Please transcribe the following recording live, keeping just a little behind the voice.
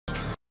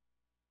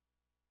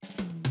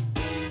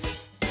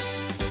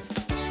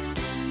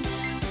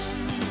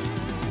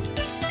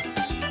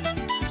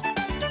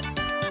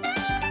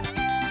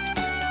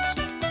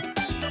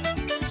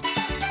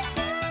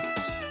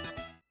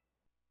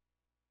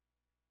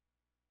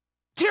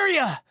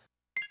Tyria!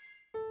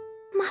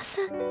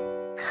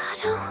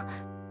 Masakado...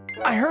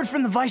 I heard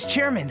from the vice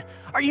chairman.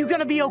 Are you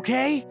gonna be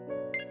okay?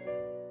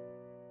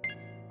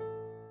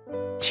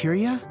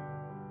 Tyria?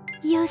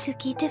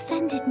 Yosuke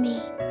defended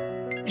me.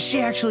 She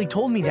actually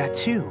told me that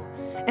too.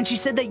 And she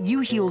said that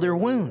you healed her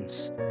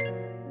wounds.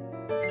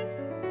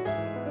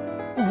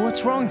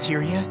 What's wrong,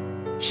 Tyria?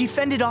 She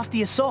fended off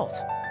the assault.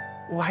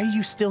 Why are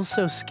you still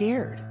so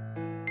scared?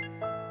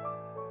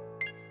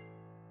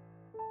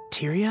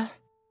 Tyria?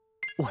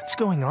 What's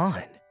going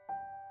on?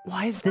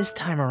 Why is this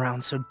time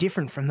around so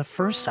different from the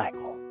first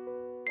cycle?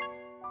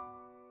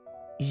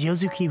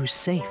 Yosuke was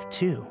safe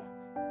too,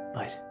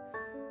 but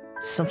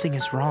something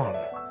is wrong.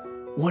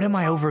 What am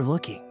I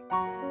overlooking?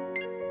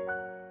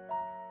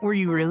 Were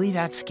you really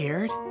that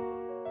scared?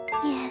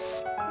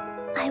 Yes,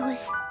 I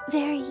was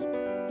very,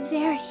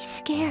 very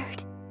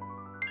scared.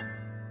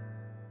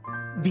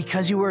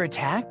 Because you were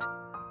attacked?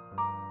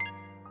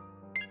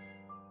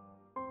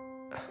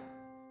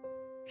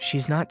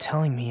 She's not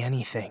telling me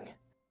anything.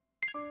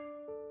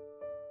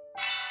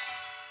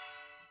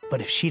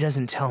 But if she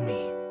doesn't tell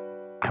me,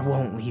 I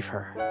won't leave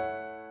her.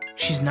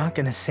 She's not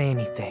gonna say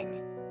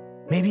anything.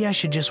 Maybe I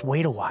should just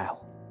wait a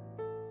while.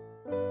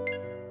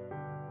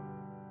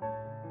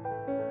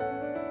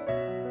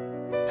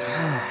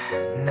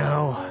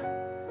 No,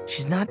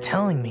 she's not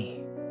telling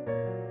me.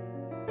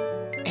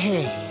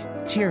 Hey,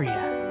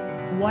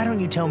 Tyria, why don't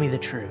you tell me the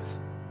truth?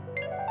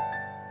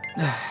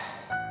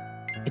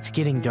 It's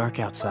getting dark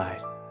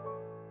outside.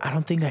 I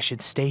don't think I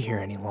should stay here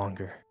any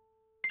longer.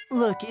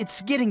 Look,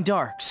 it's getting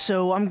dark,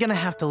 so I'm gonna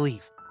have to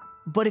leave.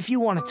 But if you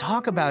want to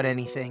talk about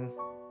anything...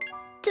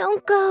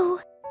 Don't go.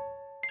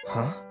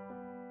 Huh?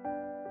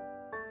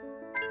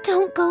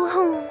 Don't go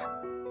home.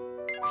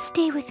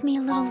 Stay with me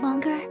a little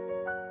longer.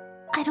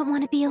 I don't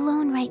want to be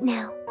alone right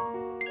now.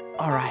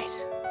 Alright.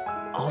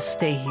 I'll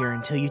stay here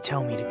until you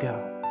tell me to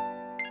go.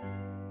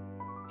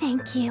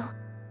 Thank you.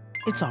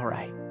 It's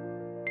alright.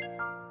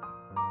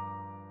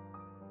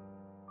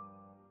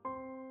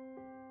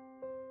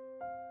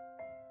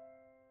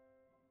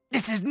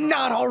 This is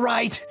not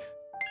alright!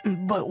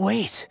 But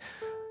wait.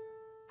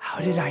 How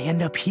did I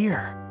end up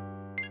here?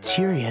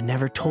 Tyria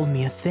never told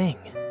me a thing.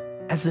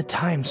 As the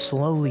time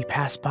slowly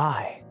passed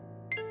by,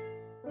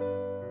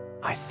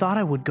 I thought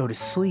I would go to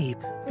sleep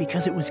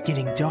because it was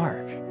getting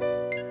dark.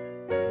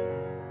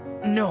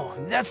 No,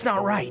 that's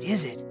not right,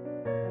 is it?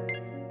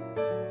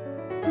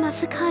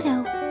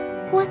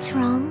 Masakado, what's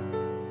wrong?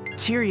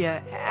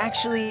 Tyria,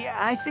 actually,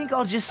 I think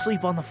I'll just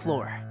sleep on the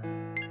floor.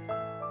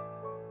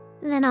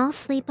 Then I'll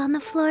sleep on the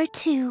floor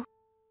too.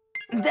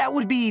 That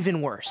would be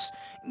even worse.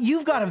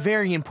 You've got a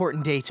very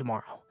important day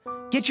tomorrow.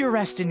 Get your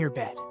rest in your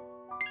bed.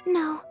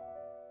 No,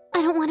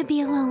 I don't want to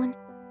be alone.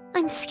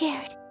 I'm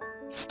scared.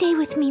 Stay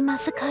with me,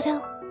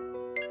 Masakado.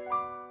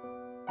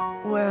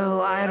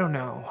 Well, I don't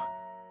know.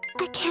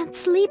 I can't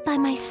sleep by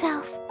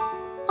myself.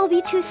 I'll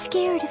be too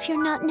scared if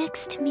you're not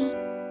next to me.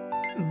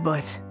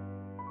 But...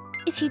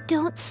 If you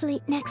don't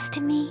sleep next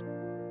to me,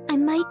 I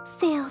might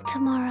fail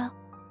tomorrow.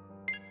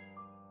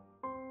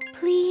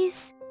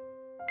 Please?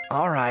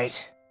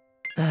 Alright.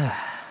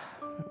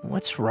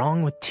 What's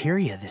wrong with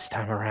Tyria this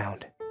time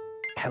around?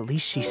 At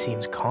least she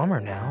seems calmer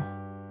now.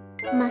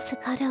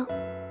 Masakado,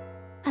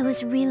 I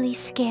was really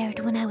scared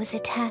when I was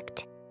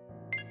attacked.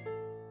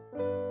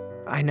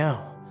 I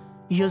know.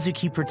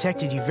 Yosuke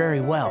protected you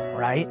very well,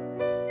 right?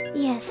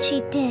 Yes,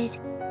 she did.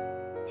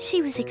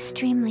 She was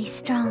extremely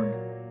strong.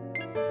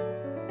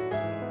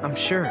 I'm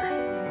sure.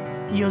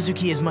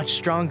 Yosuke is much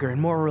stronger and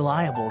more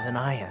reliable than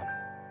I am.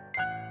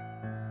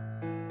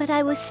 But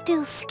I was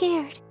still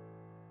scared.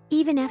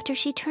 Even after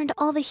she turned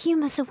all the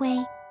humas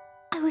away,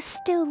 I was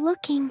still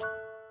looking.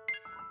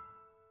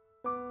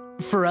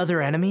 For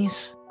other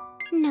enemies?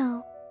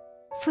 No,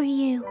 for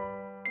you.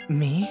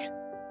 Me?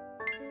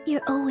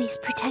 You're always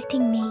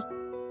protecting me.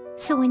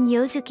 So when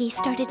Yosuke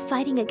started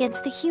fighting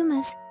against the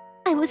humas,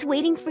 I was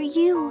waiting for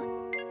you.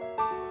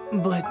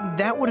 But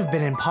that would have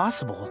been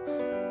impossible.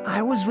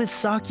 I was with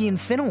Saki and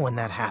Finna when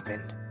that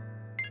happened.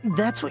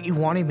 That's what you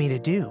wanted me to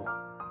do.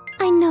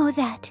 I know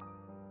that.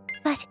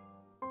 But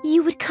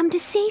you would come to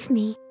save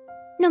me.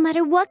 No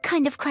matter what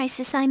kind of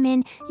crisis I'm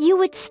in, you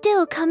would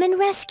still come and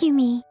rescue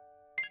me.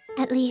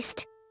 At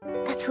least,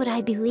 that's what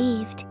I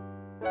believed.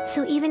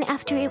 So even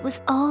after it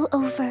was all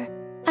over,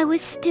 I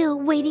was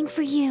still waiting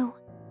for you.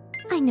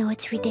 I know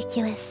it's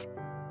ridiculous,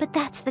 but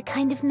that's the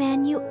kind of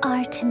man you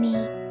are to me.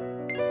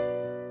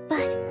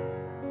 But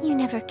you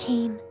never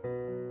came.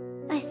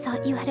 I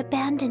thought you had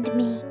abandoned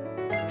me.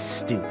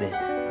 Stupid.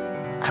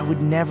 I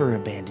would never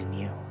abandon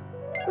you.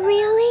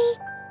 Really?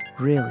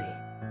 Really.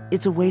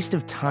 It's a waste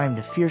of time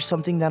to fear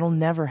something that'll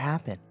never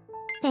happen.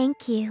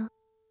 Thank you.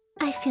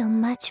 I feel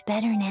much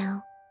better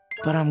now.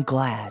 But I'm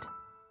glad.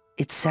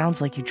 It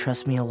sounds like you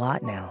trust me a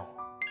lot now.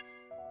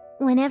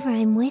 Whenever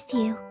I'm with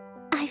you,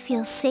 I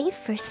feel safe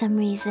for some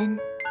reason.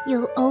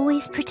 You'll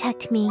always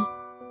protect me.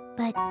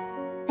 But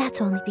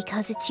that's only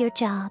because it's your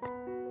job.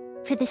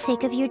 For the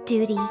sake of your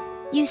duty,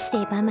 you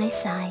stay by my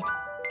side.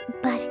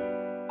 But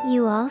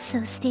you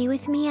also stay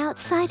with me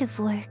outside of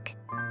work.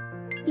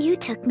 You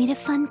took me to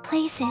fun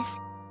places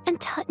and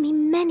taught me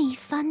many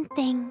fun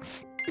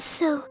things.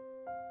 So,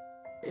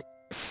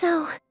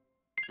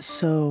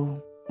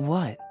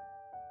 what?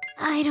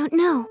 I don't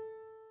know.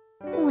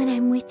 When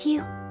I'm with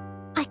you,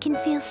 I can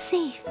feel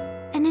safe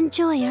and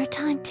enjoy our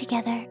time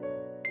together.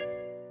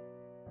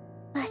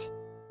 But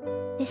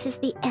this is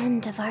the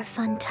end of our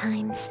fun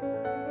times.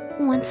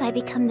 Once I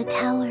become the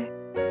tower,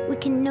 we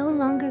can no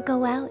longer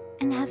go out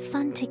and have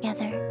fun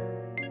together.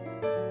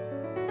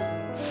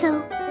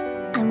 So,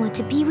 I want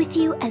to be with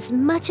you as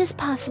much as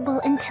possible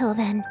until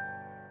then.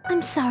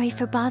 I'm sorry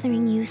for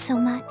bothering you so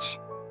much.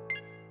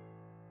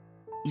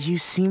 You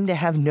seem to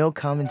have no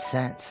common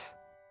sense.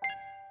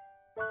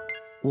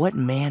 What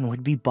man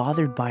would be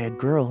bothered by a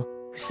girl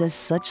who says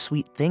such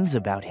sweet things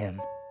about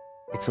him?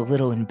 It's a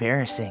little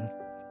embarrassing,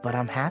 but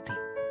I'm happy.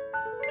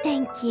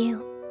 Thank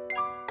you.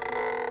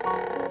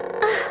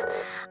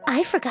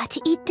 I forgot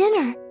to eat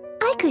dinner.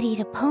 I could eat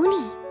a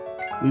pony.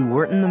 We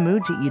weren't in the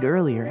mood to eat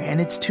earlier,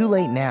 and it's too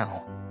late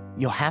now.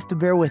 You'll have to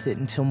bear with it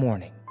until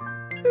morning.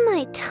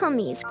 My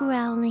tummy's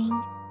growling.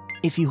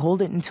 If you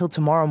hold it until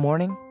tomorrow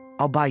morning,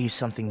 I'll buy you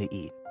something to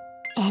eat.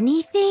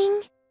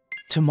 Anything?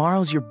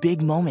 Tomorrow's your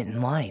big moment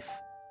in life.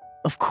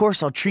 Of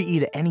course, I'll treat you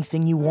to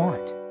anything you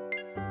want.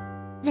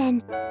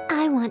 Then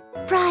I want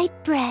fried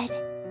bread.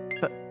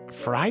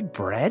 Fried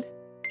bread?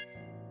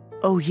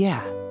 Oh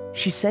yeah,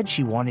 she said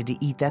she wanted to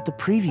eat that the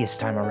previous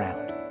time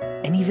around,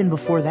 and even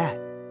before that.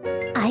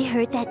 I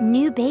heard that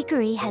new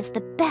bakery has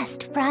the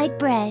best fried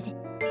bread.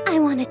 I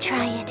want to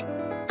try it.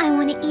 I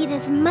want to eat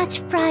as much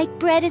fried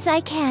bread as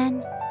I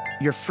can.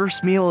 Your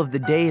first meal of the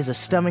day is a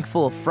stomach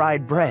full of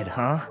fried bread,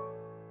 huh?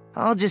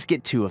 I'll just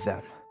get 2 of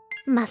them.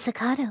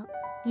 Masakato,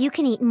 you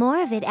can eat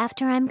more of it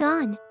after I'm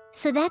gone,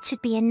 so that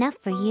should be enough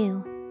for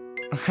you.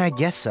 I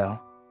guess so.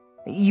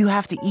 You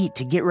have to eat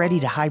to get ready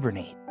to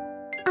hibernate.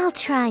 I'll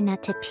try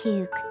not to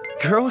puke.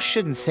 Girls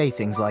shouldn't say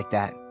things like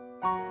that.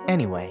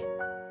 Anyway,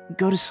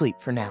 go to sleep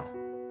for now.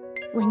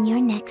 When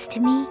you're next to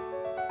me,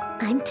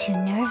 I'm too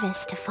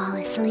nervous to fall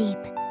asleep.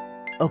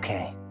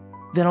 Okay,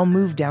 then I'll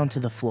move down to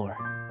the floor.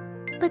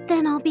 But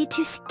then I'll be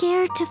too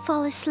scared to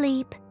fall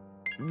asleep.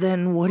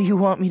 Then what do you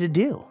want me to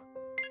do?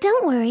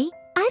 Don't worry,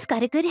 I've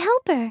got a good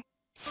helper.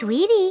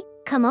 Sweetie,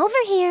 come over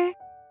here.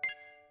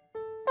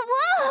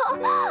 Whoa!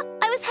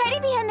 I was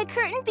hiding behind the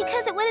curtain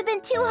because it would have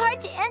been too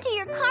hard to enter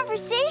your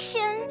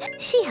conversation.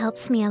 She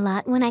helps me a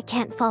lot when I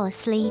can't fall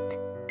asleep.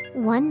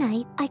 One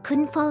night, I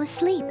couldn't fall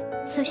asleep,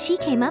 so she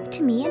came up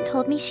to me and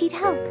told me she'd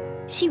help.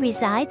 She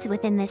resides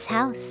within this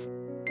house.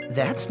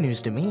 That's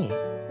news to me.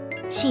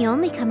 She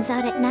only comes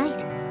out at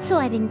night, so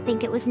I didn't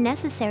think it was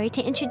necessary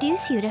to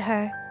introduce you to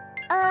her.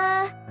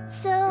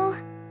 So...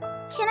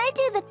 can I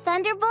do the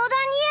Thunderbolt on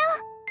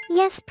you?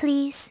 Yes,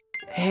 please.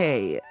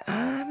 Hey,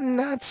 I'm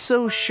not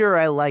so sure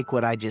I like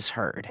what I just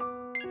heard.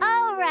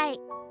 All right.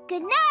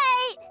 Good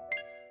night.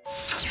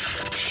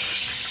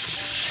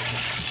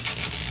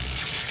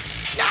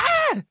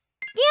 Ah!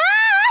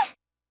 Yeah!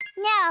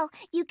 Now,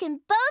 you can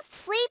both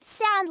sleep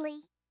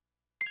soundly.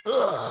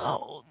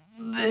 Ugh,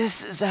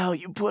 this is how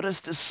you put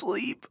us to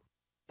sleep?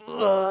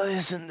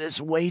 Isn't this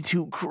way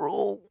too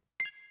cruel?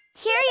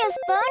 Tyria's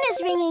phone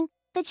is ringing,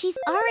 but she's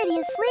already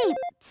asleep,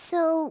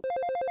 so...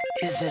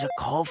 Is it a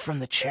call from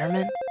the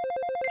chairman?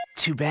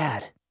 Too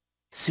bad.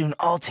 Soon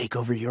I'll take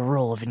over your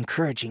role of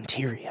encouraging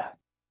Tyria.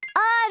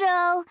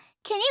 Otto,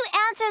 can you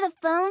answer the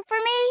phone for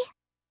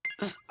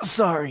me?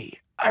 Sorry,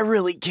 I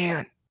really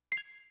can't.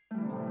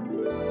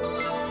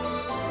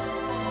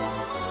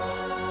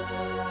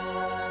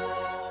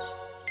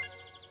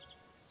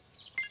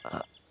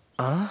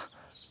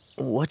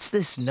 What's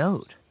this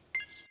note?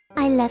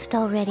 I left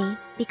already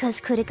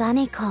because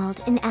Kurogane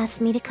called and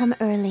asked me to come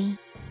early.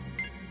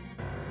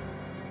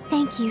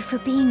 Thank you for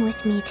being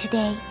with me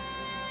today.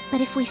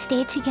 But if we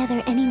stayed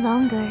together any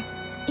longer,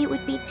 it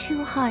would be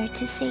too hard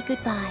to say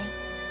goodbye.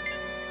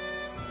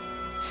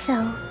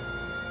 So,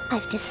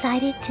 I've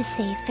decided to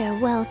say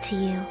farewell to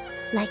you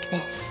like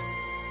this.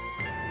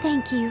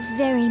 Thank you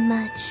very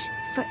much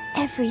for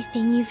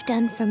everything you've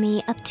done for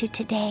me up to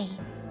today.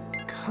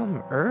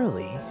 Come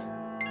early?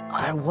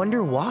 I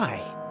wonder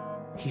why.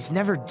 He's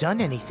never done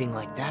anything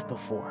like that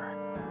before.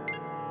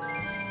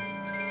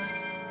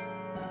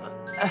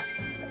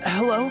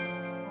 Hello?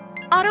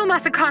 Otto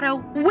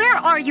Masakato, where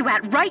are you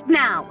at right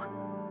now?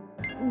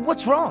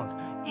 What's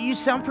wrong? You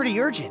sound pretty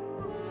urgent.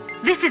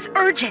 This is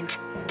urgent.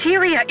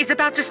 Tyria is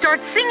about to start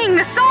singing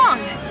the song.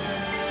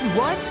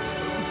 What?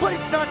 But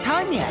it's not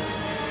time yet.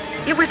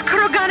 It was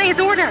Kurogane's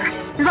order.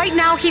 Right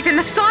now he's in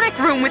the Sonic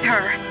room with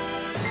her.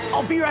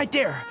 I'll be right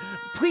there.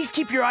 Please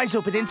keep your eyes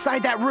open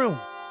inside that room.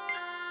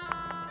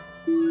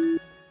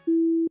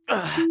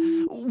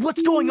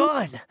 What's going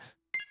on?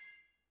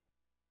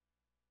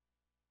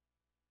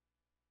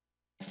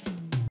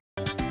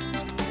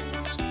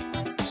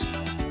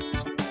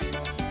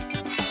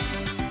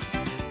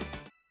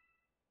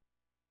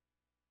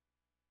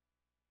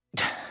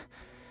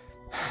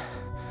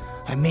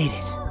 I made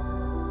it.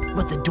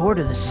 But the door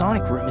to the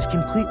Sonic room is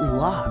completely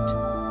locked.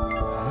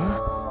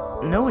 Huh?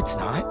 No, it's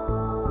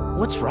not.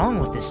 What's wrong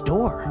with this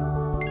door?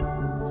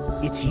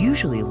 It's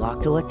usually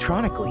locked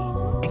electronically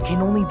and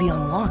can only be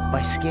unlocked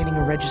by scanning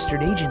a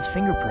registered agent's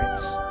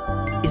fingerprints.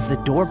 Is the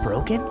door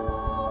broken?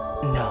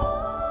 No.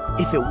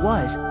 If it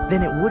was,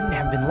 then it wouldn't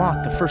have been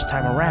locked the first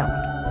time around.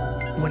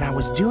 When I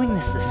was doing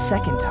this the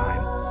second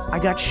time, I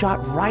got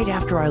shot right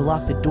after I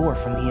locked the door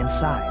from the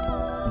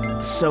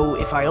inside. So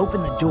if I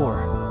open the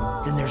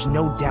door, then there's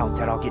no doubt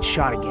that I'll get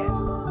shot again.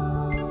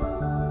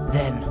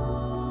 Then,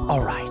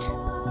 alright.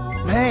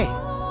 Hey,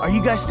 are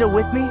you guys still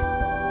with me?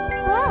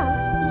 Well,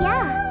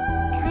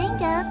 yeah,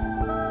 kind of.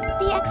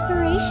 The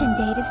expiration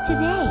date is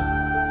today.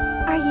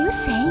 Are you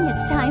saying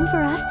it's time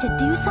for us to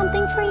do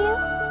something for you?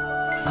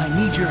 I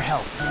need your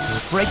help.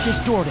 Break this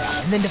door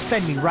down and then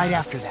defend me right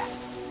after that.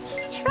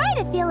 Try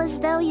to feel as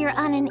though you're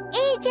on an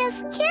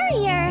Aegis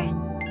carrier.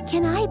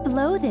 Can I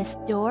blow this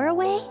door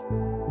away?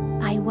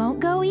 I won't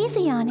go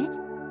easy on it.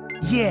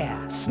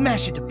 Yeah,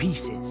 smash it to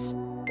pieces.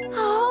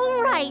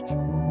 All right,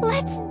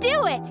 let's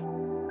do it!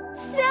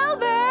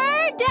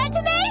 Silver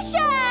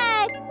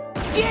detonation!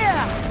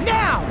 Yeah,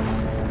 now!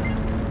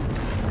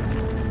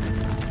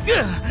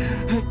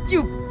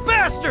 You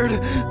bastard!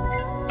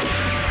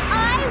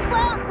 I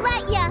won't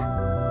let ya!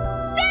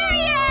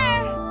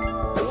 Barrier!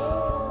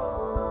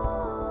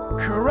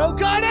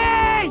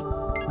 Kurogane!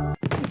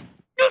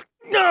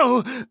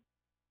 No!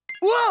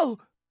 Whoa!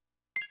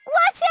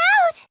 Watch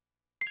out!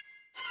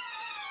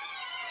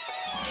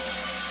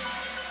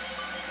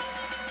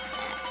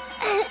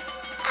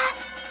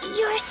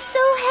 You're so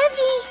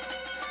heavy.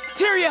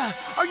 Tyria,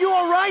 are you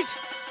all right?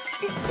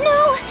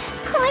 No,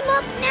 climb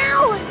up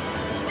now.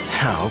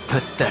 How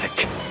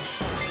pathetic.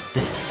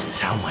 This is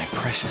how my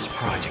precious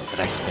project that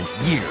I spent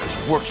years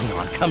working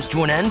on comes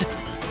to an end?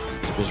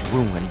 It was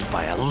ruined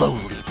by a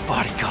lowly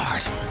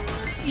bodyguard.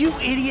 You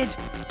idiot!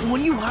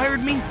 When you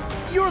hired me,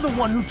 you're the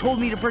one who told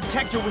me to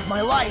protect her with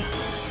my life.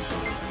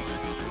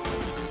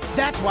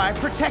 That's why I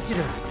protected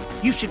her.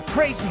 You should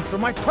praise me for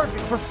my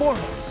perfect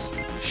performance.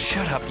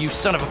 Shut up, you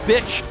son of a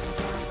bitch!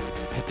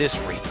 At this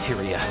rate,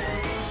 Tyria.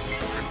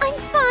 I'm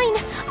fine.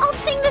 I'll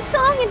sing the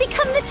song and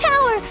become the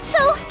tower,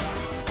 so...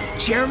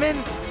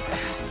 Chairman,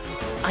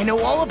 I know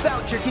all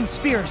about your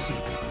conspiracy.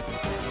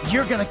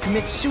 You're gonna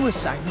commit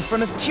suicide in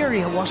front of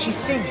Tyria while she's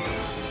singing.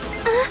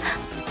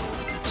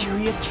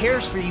 Tyria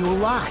cares for you a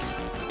lot.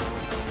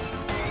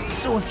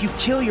 So if you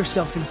kill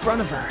yourself in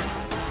front of her,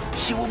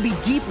 she will be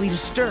deeply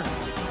disturbed.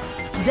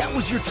 That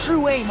was your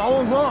true aim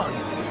all along.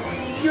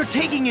 You're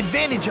taking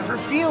advantage of her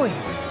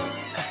feelings.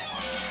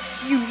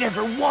 You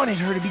never wanted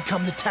her to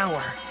become the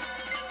tower.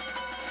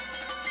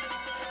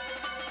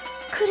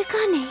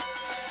 Kurogane,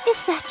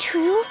 is that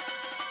true?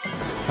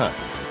 Huh.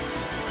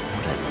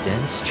 What a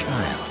dense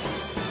child.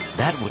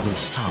 That wouldn't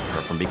stop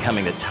her from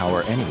becoming the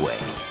tower anyway.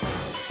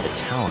 The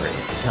tower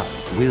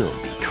itself will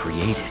be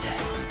created.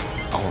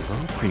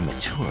 Although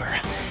premature,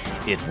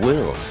 it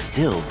will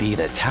still be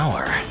the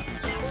tower.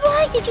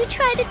 Why did you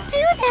try to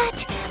do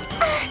that?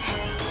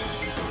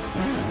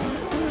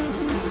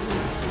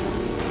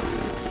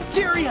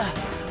 Tyria,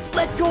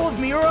 let go of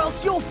me or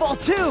else you'll fall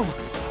too.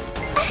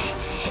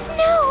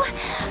 No,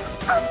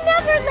 I'll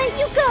never let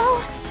you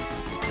go.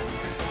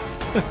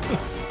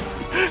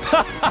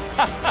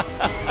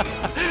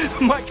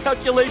 My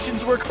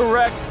calculations were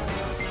correct.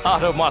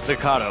 Otto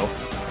Masakado.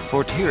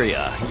 For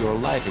Tyria, your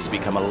life has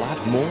become a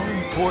lot more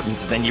important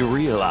than you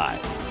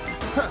realized.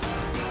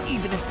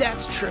 Even if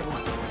that's true,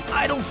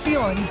 I don't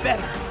feel any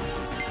better.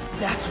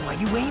 That's why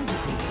you aimed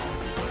at me.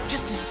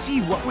 Just to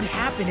see what would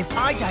happen if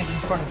I died in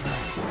front of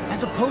her,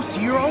 as opposed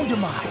to your own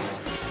demise.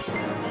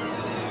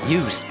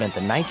 You spent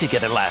the night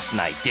together last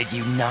night, did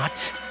you not?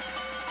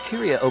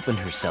 Tyria opened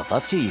herself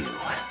up to you,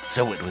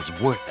 so it was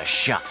worth a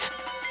shot.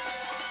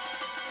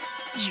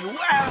 You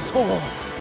asshole!